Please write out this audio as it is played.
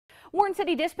Warren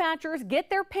City dispatchers get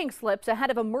their pink slips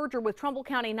ahead of a merger with Trumbull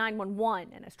County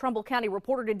 911. And as Trumbull County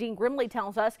reporter Dean Grimley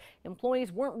tells us,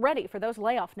 employees weren't ready for those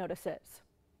layoff notices.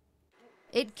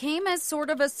 It came as sort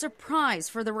of a surprise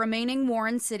for the remaining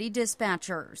Warren City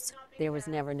dispatchers. There was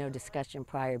never no discussion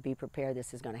prior, be prepared,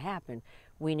 this is going to happen.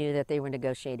 We knew that they were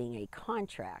negotiating a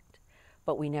contract,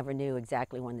 but we never knew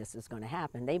exactly when this was going to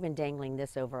happen. They've been dangling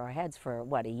this over our heads for,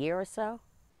 what, a year or so?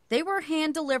 They were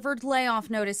hand-delivered layoff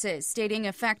notices stating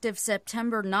effective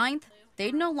September 9th,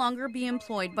 they'd no longer be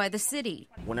employed by the city.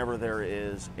 Whenever there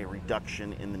is a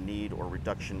reduction in the need or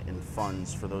reduction in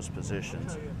funds for those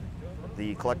positions,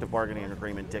 the collective bargaining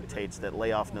agreement dictates that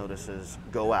layoff notices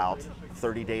go out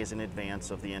 30 days in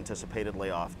advance of the anticipated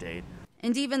layoff date.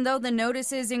 And even though the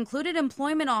notices included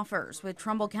employment offers with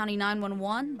Trumbull County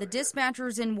 911, the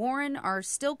dispatchers in Warren are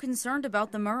still concerned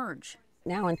about the merge.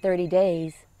 Now in 30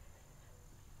 days,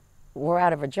 we're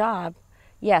out of a job.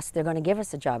 Yes, they're going to give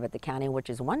us a job at the county, which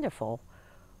is wonderful,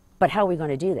 but how are we going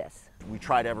to do this? We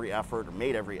tried every effort, or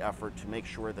made every effort, to make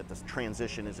sure that this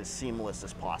transition is as seamless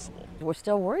as possible. We're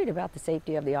still worried about the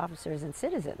safety of the officers and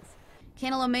citizens.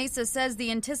 Canela Mesa says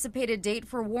the anticipated date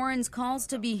for Warren's calls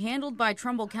to be handled by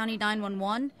Trumbull County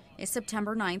 911 is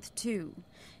September 9th, too.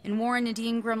 In Warren,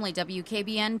 Dean Grimley,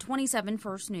 WKBN 27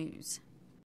 First News.